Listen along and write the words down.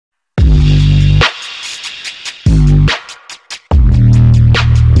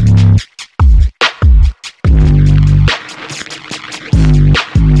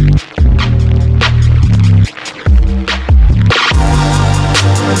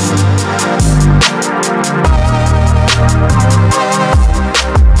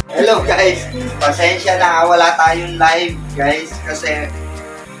Hello guys, pasensya na wala tayong live guys kasi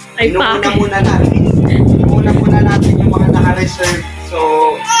inuna muna natin yung mga naka-reserve.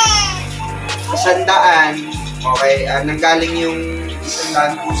 So 100, okay, nanggaling yung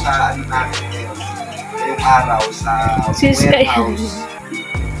 100 po sa ano natin ngayon, yung araw sa warehouse.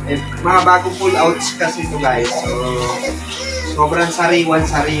 Mga bagong pull outs kasi ito guys, so sobrang sariwa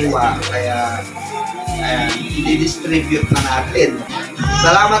kaya i-distribute na natin.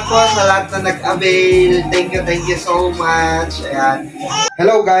 Salamat po sa lahat na nag-avail. Thank you so much. Ayan.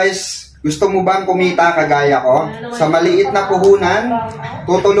 Hello guys, gusto mo bang kumita kagaya ko? Sa maliit na puhunan,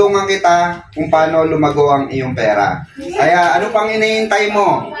 tutulungan kita kung paano lumago ang iyong pera. Kaya ano pang hinihintay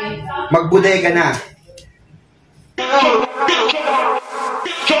mo? Magbodega na.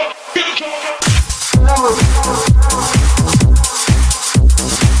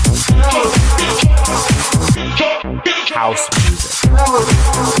 House music.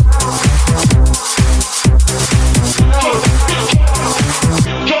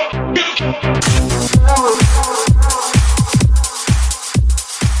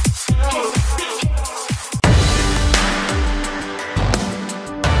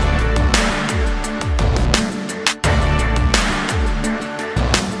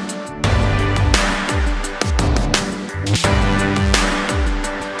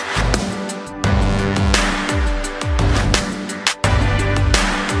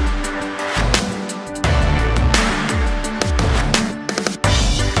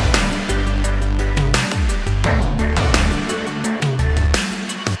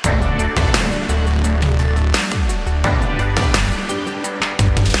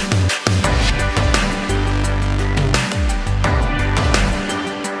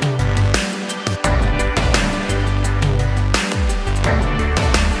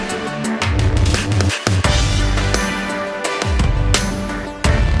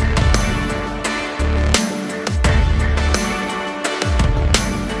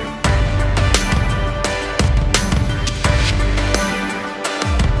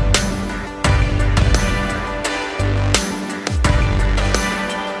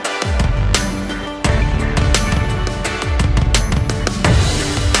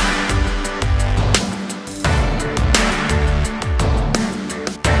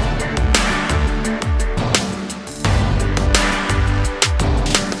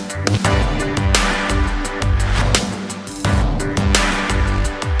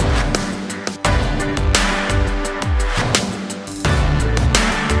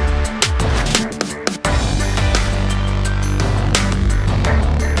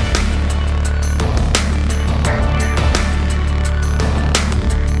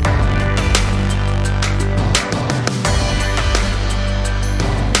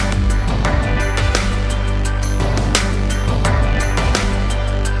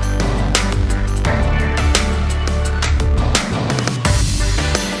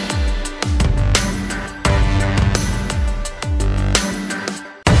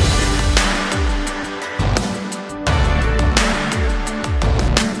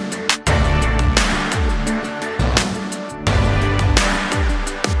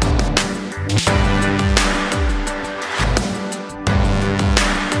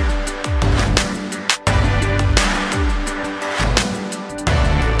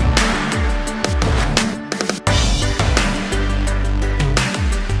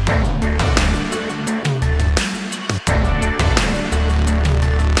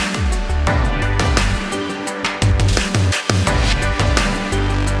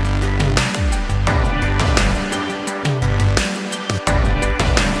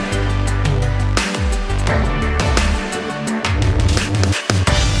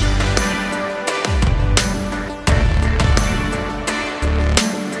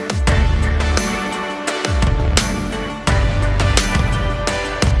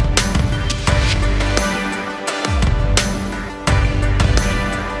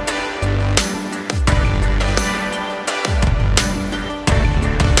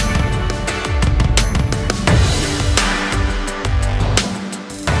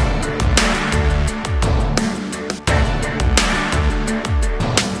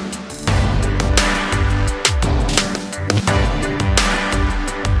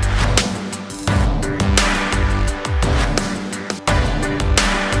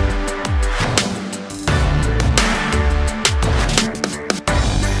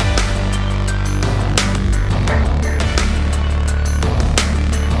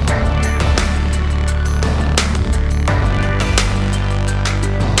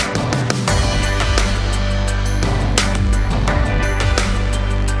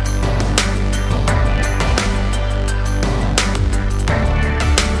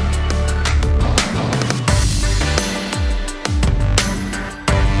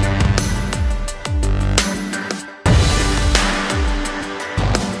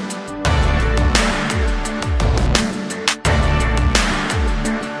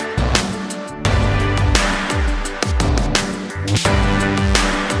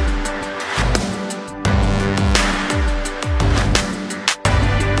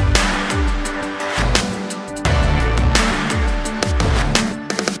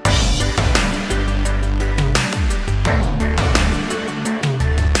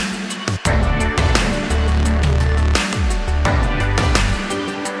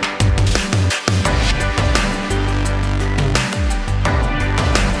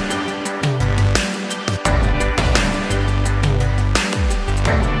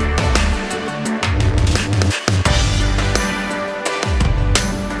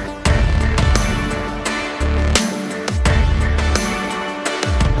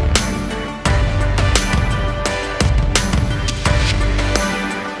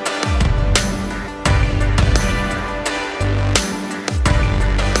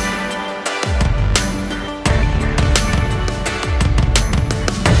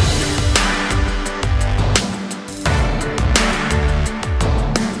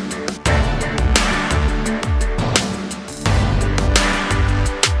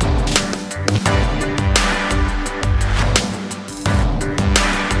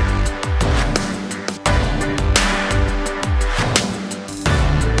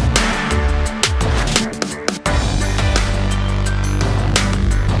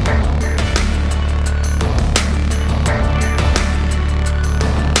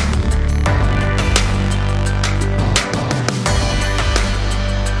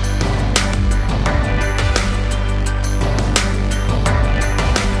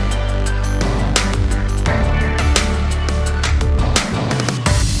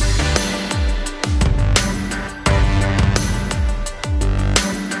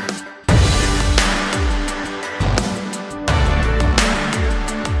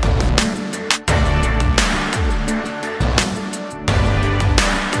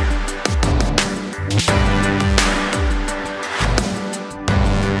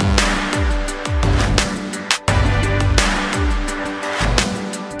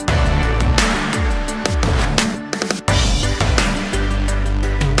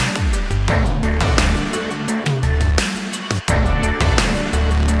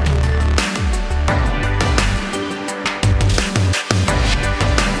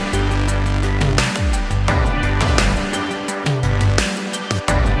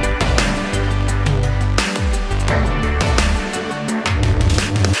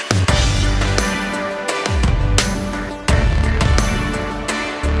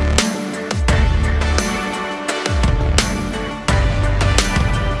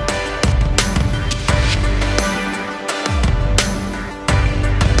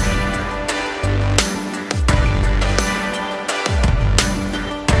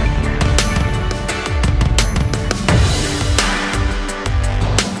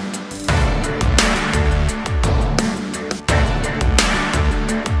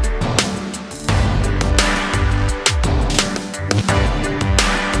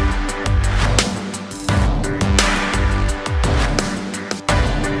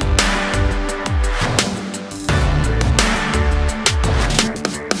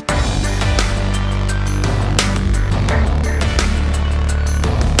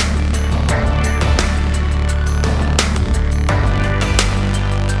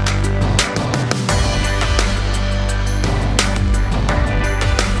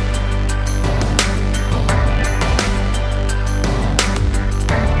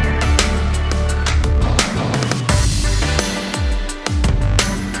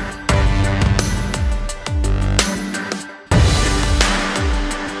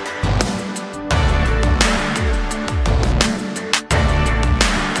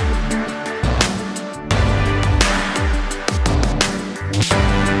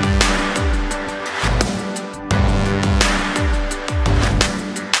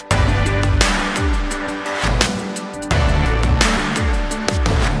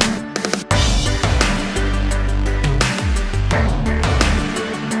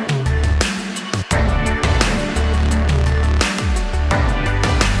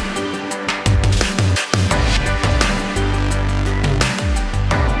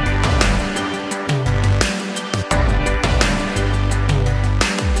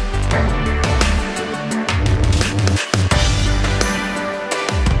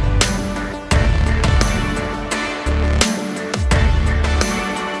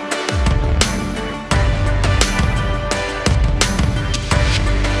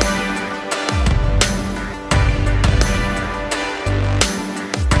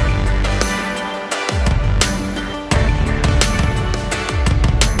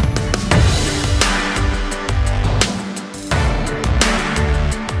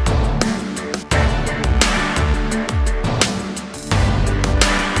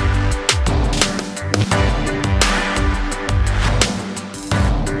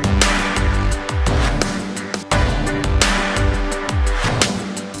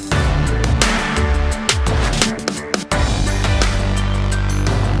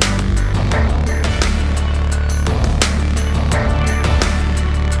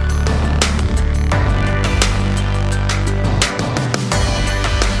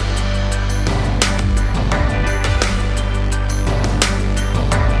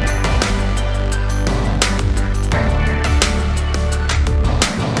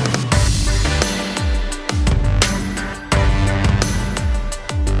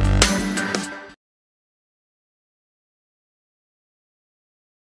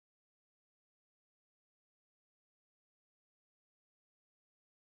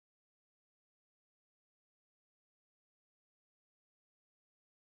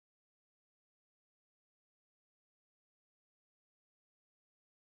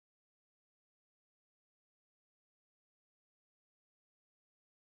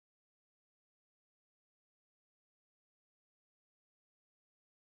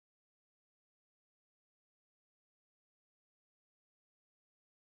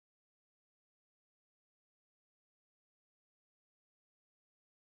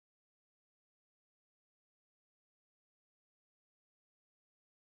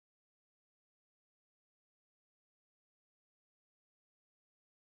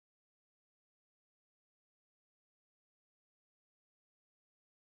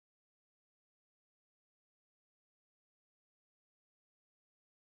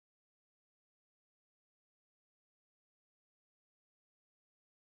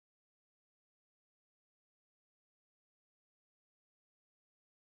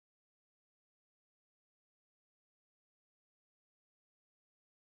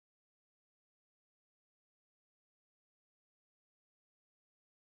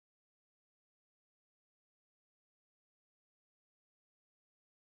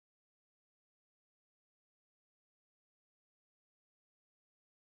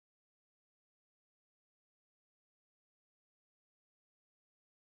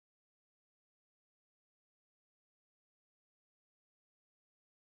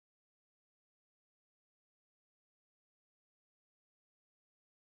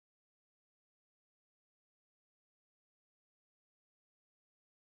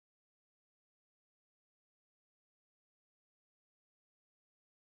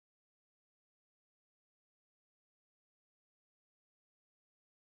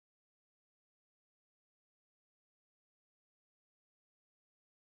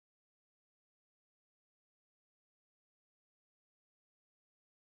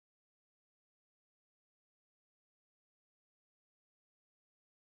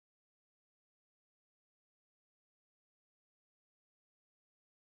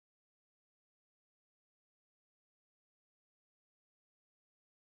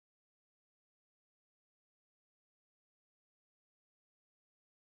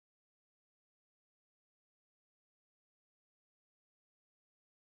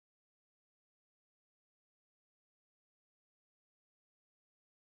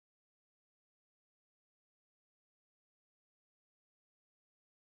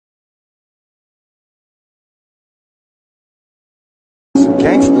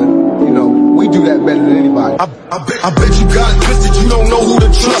 gangster, you know, we do that better than anybody. I bet you got it twisted, you don't know who to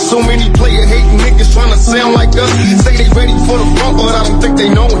trust. So many player hating niggas trying to sound like us. Say they ready for the front, but I don't think they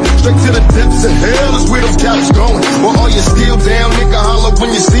know it. Straight to the depths of hell is where them cowards going. Well, all your skill down, nigga, holler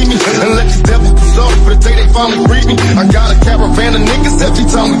when you see me. And let these devils dissolve for the day they finally free me. I got a caravan of niggas every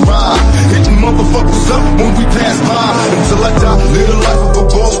time we ride. Hitting motherfuckers up when we pass by. Until I die, little